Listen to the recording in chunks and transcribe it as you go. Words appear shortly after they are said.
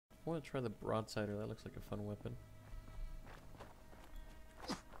I want to try the broadsider. That looks like a fun weapon.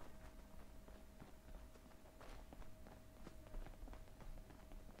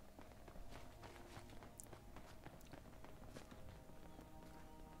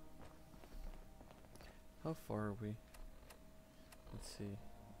 How far are we? Let's see.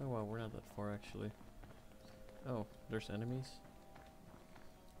 Oh wow, we're not that far actually. Oh, there's enemies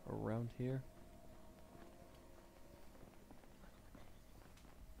around here.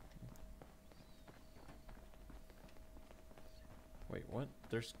 Wait, what?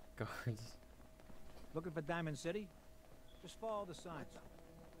 There's guards. Looking for Diamond City? Just follow the signs.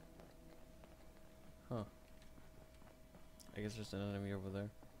 Huh. I guess there's an enemy over there.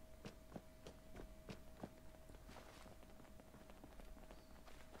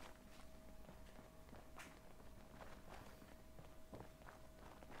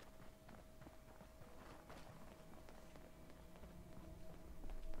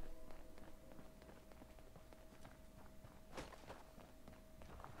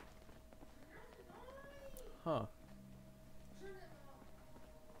 Huh.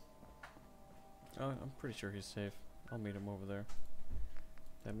 Oh, I'm pretty sure he's safe. I'll meet him over there.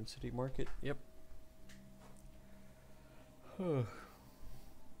 Diamond City Market, yep. Huh.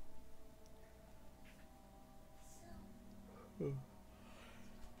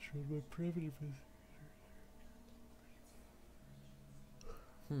 Show my primitive.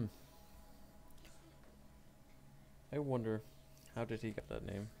 I wonder, how did he get that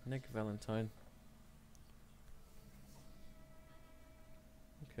name? Nick Valentine.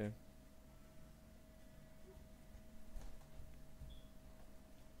 Okay.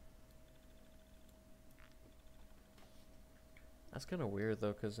 That's kind of weird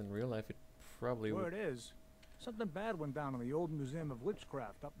though, because in real life it probably would. Word is, something bad went down in the old Museum of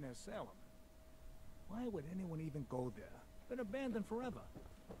Witchcraft up near Salem. Why would anyone even go there? Been abandoned forever.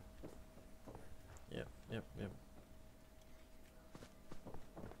 Yep.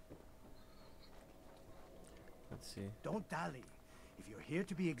 Let's see. Don't dally. If you're here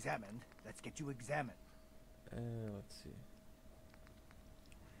to be examined, let's get you examined. Let's see.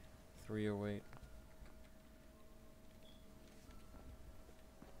 308.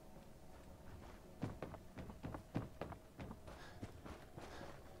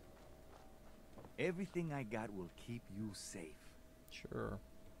 Everything I got will keep you safe. Sure.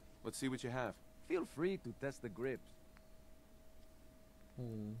 Let's see what you have. Feel free to test the grips.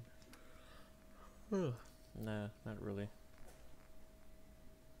 Nah, not really.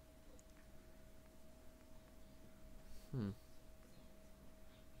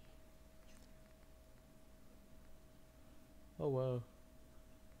 Oh wow.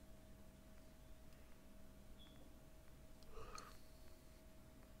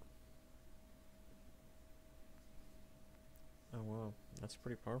 Oh wow, that's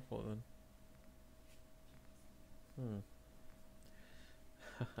pretty powerful then.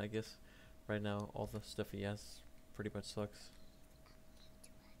 I guess right now all the stuff he has pretty much sucks.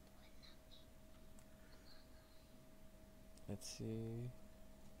 Let's see.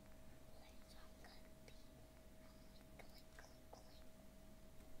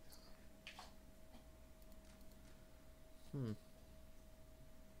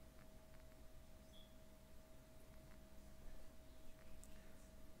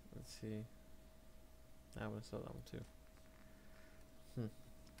 Let's see. I'm gonna sell that one too.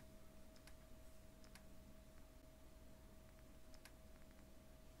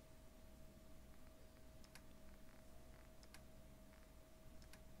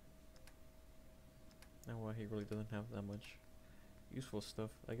 Oh well, he really doesn't have that much useful stuff.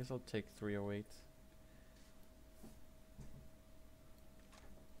 I guess I'll take 308.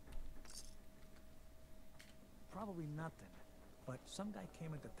 Probably nothing. But some guy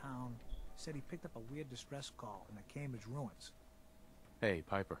came into town, said he picked up a weird distress call in the Cambridge ruins. Hey,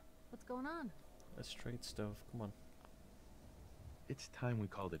 Piper. What's going on? That's trade stuff. Come on. It's time we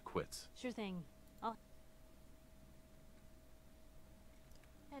called it quits. Sure thing. I'll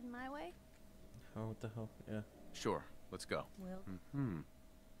head my way. Oh, what the hell? Yeah. Sure, let's go. Will.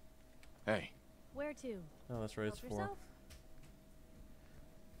 Hey. Where to? Oh, that's right. It's Help 4. yourself?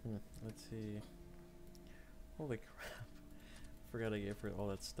 Let's see. Holy crap. Forgot I gave her all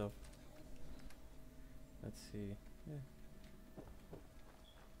that stuff. Let's see. Yeah.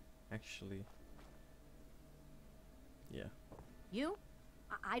 Actually. Yeah. You?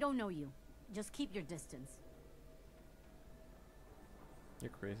 I don't know you. Just keep your distance.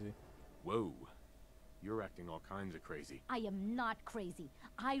 You're crazy. Whoa. You're acting all kinds of crazy. I am not crazy.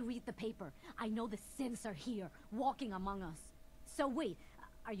 I read the paper. I know the synths are here, walking among us. So wait,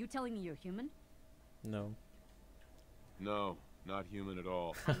 are you telling me you're human? No. No, Not human at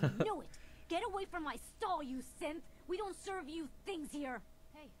all. I knew it! Get away from my stall, you synth! We don't serve you things here!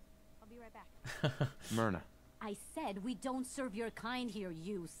 Hey, I'll be right back. Myrna. I said we don't serve your kind here,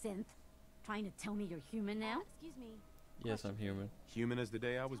 you synth. Trying to tell me you're human now? Excuse me. Yes, I'm human. Human as the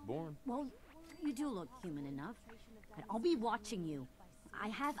day I was born. Well, you do look human enough. And I'll be watching you. I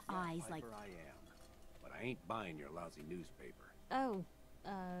have eyes like... I am, but I ain't buying your lousy newspaper. Oh,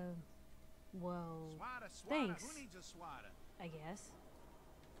 well, thanks, Who needs a swatter? I guess.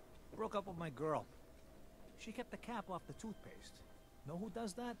 Broke up with my girl. She kept the cap off the toothpaste. Know who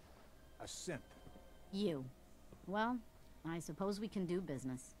does that? A simp. You. Well, I suppose we can do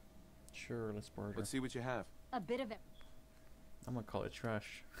business. Sure, let's barter. Let's see what you have. A bit of it. I'm gonna call it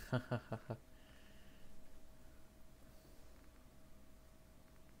trash.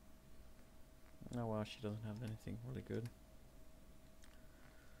 Oh wow, she doesn't have anything really good.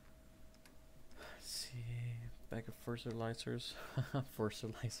 Let's see, bag of fertilizers.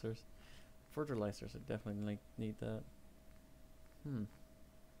 Fertilizers. Fertilizers, I definitely need that.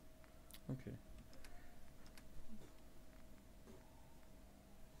 Okay.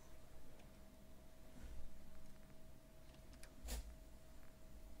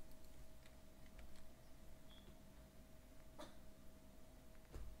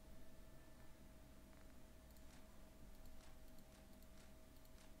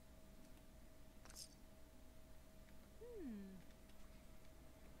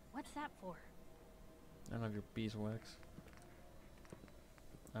 What's that for? I don't have your beeswax.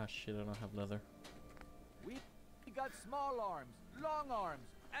 Ah shit, I don't have leather. We got small arms, long arms,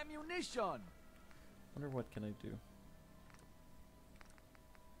 ammunition. Wonder what can I do?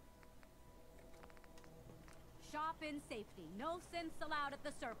 Shop in safety. No synths allowed at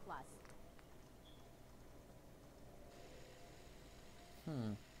the surplus.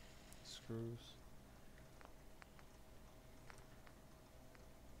 Screws.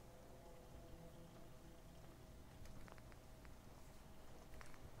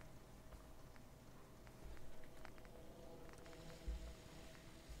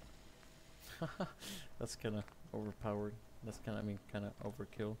 That's kind of overpowered. That's kind of, I mean, kind of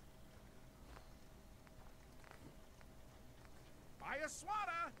overkill. Buy a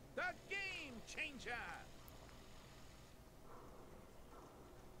swatter, the game changer.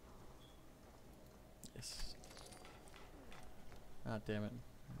 Yes. Ah, damn it.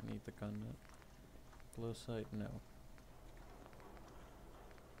 I need the gun nut. Glow sight, no.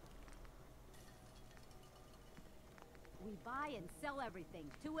 We buy and sell everything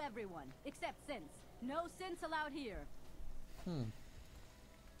to everyone, except synths. No synths allowed here.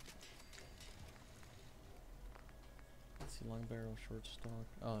 Let's see, long barrel, short stock.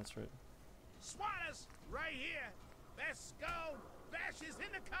 Oh, that's right. Swatters, right here. Best go bashes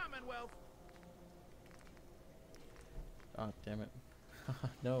in the Commonwealth. Ah, damn it.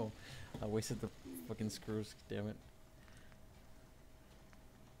 No, I wasted the fucking screws, damn it.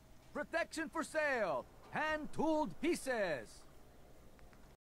 Protection for sale. Hand-tooled pieces.